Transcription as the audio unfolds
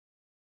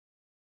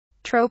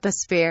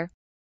troposphere.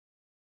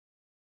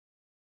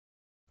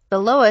 The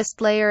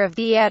lowest layer of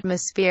the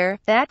atmosphere,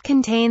 that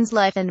contains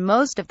life and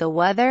most of the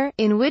weather,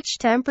 in which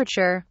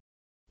temperature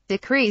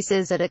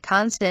decreases at a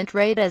constant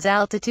rate as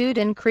altitude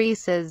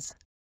increases.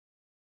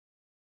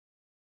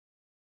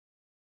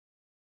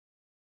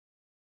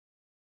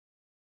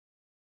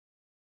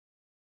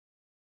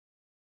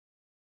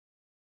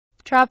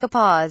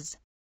 Tropopause.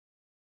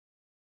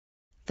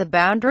 The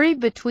boundary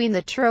between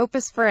the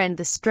troposphere and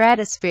the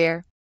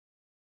stratosphere.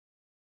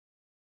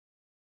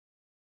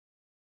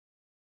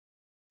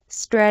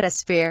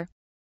 Stratosphere.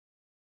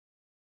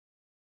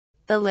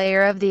 The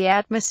layer of the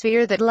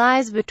atmosphere that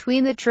lies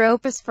between the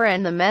troposphere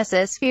and the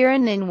mesosphere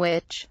and in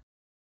which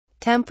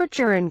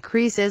temperature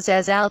increases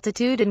as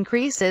altitude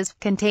increases,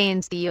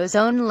 contains the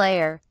ozone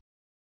layer.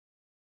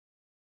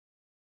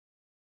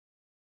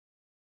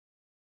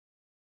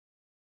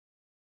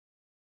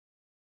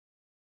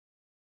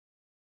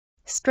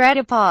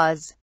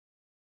 Stratopause.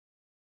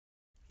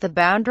 The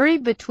boundary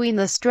between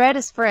the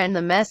stratosphere and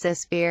the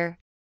mesosphere.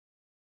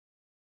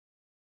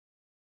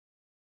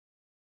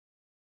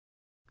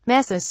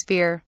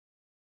 Mesosphere.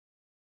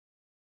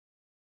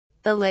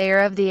 The layer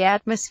of the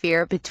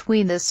atmosphere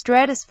between the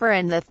stratosphere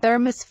and the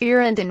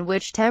thermosphere and in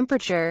which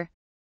temperature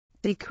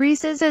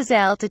decreases as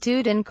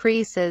altitude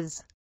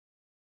increases.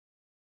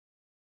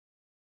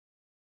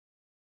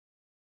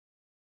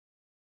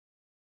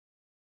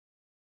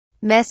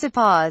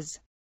 Mesopause.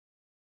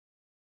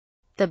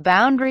 The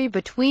boundary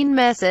between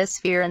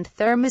mesosphere and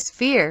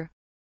thermosphere.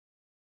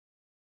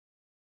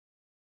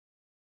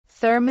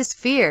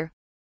 Thermosphere.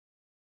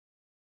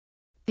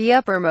 The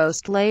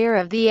uppermost layer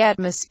of the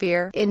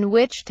atmosphere, in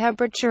which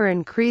temperature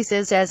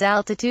increases as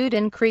altitude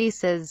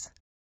increases.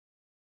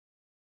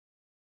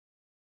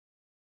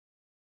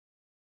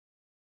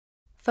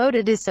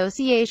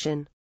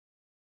 Photodissociation.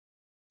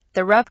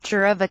 The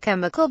rupture of a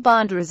chemical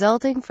bond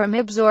resulting from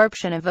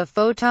absorption of a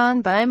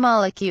photon by a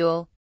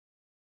molecule.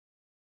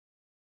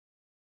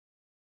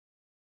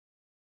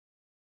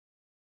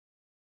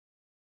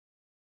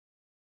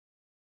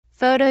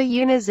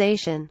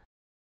 Photoionization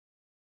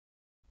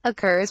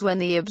occurs when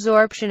the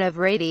absorption of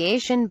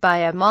radiation by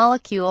a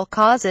molecule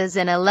causes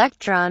an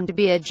electron to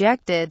be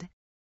ejected.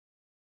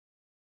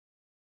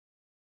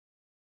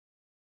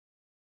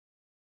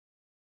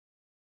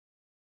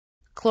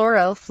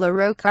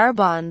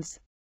 Chlorofluorocarbons.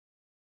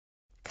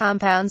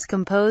 Compounds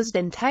composed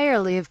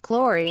entirely of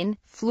chlorine,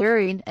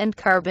 fluorine, and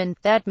carbon,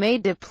 that may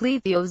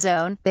deplete the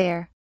ozone.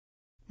 They're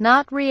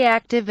not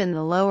reactive in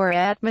the lower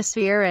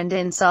atmosphere and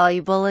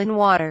insoluble in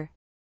water.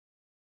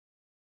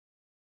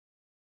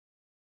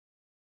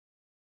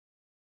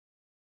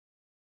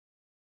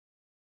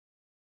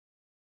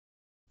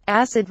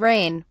 Acid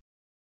rain.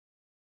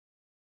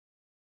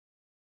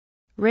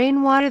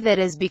 Rainwater that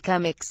has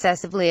become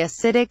excessively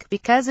acidic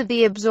because of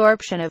the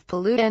absorption of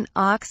pollutant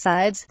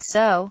oxides,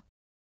 so.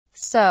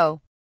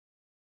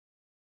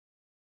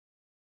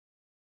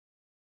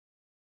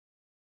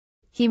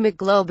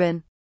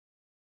 Hemoglobin.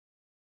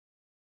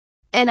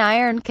 An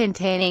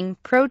iron-containing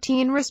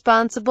protein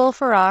responsible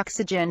for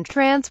oxygen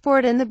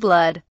transport in the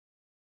blood.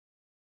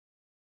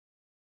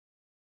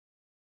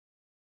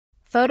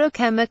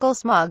 Photochemical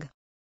smog.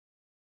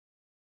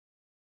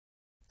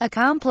 A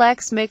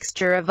complex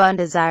mixture of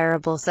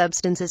undesirable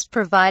substances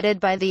provided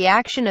by the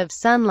action of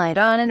sunlight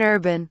on an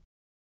urban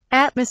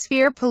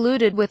atmosphere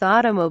polluted with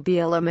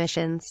automobile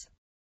emissions.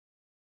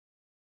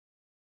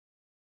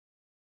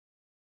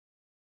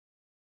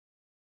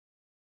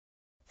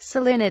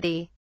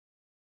 Salinity.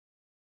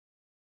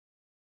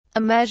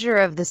 A measure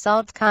of the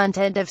salt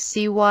content of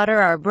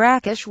seawater or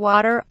brackish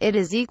water. It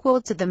is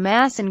equal to the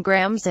mass in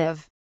grams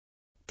of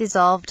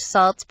dissolved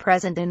salts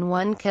present in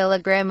 1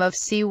 kilogram of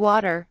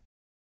seawater.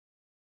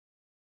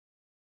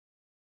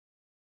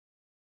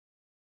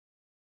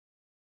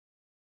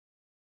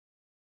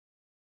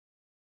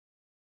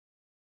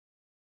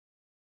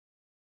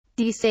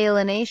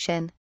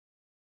 Desalination.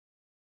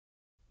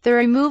 The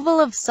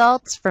removal of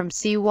salts from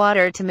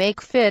seawater to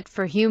make fit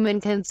for human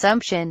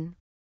consumption.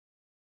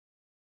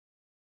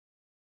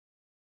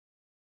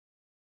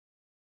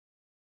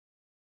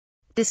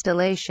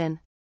 Distillation.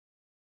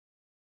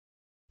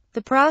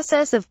 The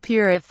process of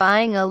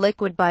purifying a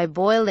liquid by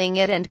boiling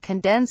it and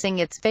condensing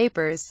its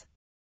vapors.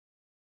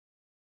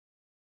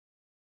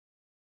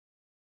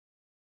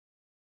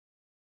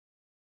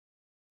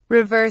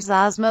 Reverse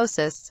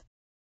osmosis.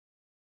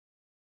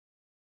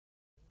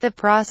 The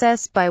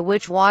process by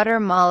which water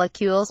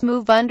molecules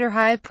move under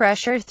high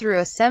pressure through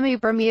a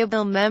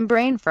semi-permeable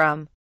membrane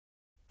from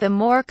the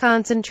more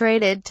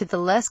concentrated to the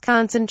less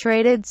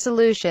concentrated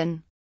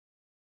solution.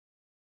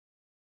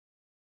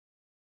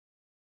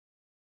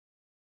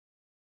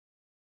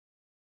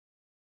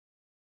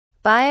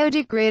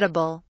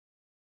 Biodegradable.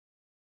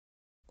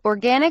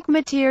 Organic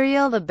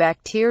material the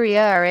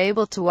bacteria are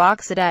able to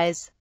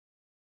oxidize.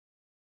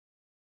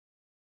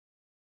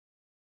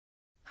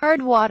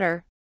 Hard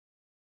water.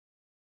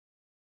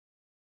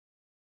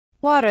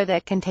 Water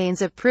that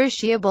contains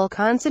appreciable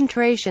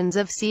concentrations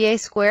of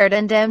Ca²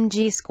 and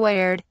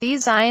Mg².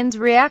 These ions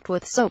react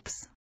with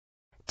soaps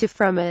to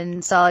from an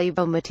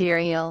insoluble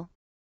material.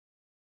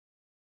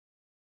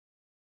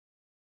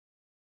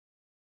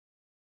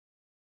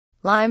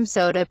 Lime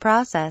soda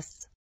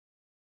process.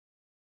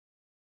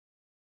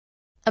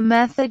 A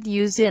method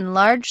used in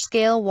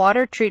large-scale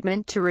water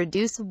treatment to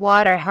reduce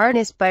water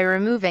hardness by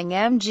removing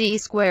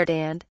Mg²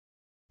 and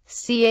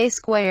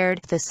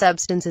Ca². The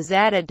substances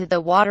added to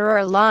the water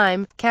are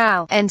lime,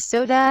 Ca, and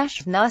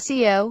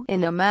soda-NaCO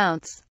in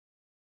amounts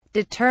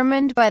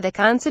determined by the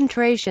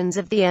concentrations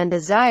of the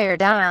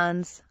undesired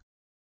ions.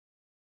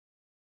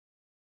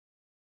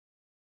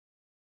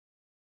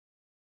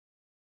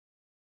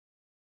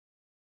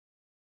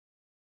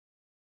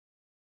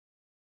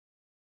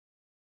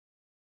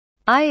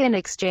 Ion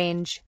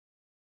exchange.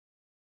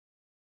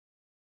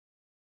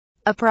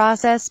 A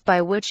process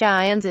by which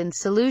ions in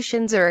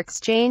solutions are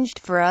exchanged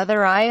for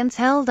other ions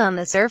held on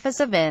the surface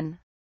of an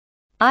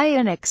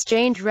ion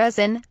exchange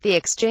resin, the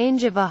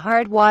exchange of a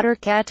hard water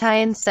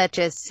cation such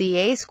as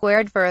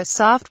Ca² for a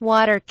soft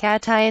water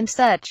cation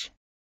such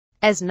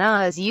as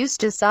Na is used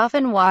to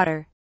soften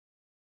water.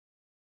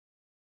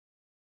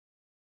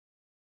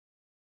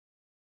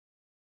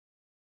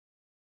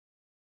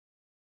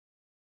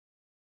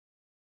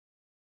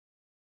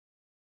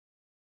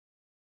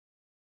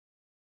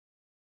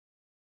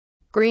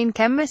 Green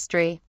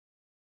chemistry.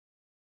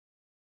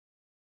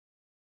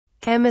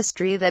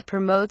 Chemistry that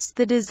promotes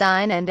the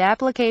design and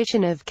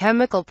application of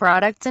chemical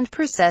products and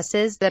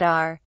processes that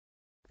are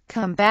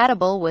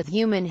compatible with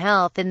human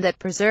health and that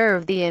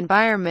preserve the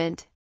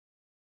environment.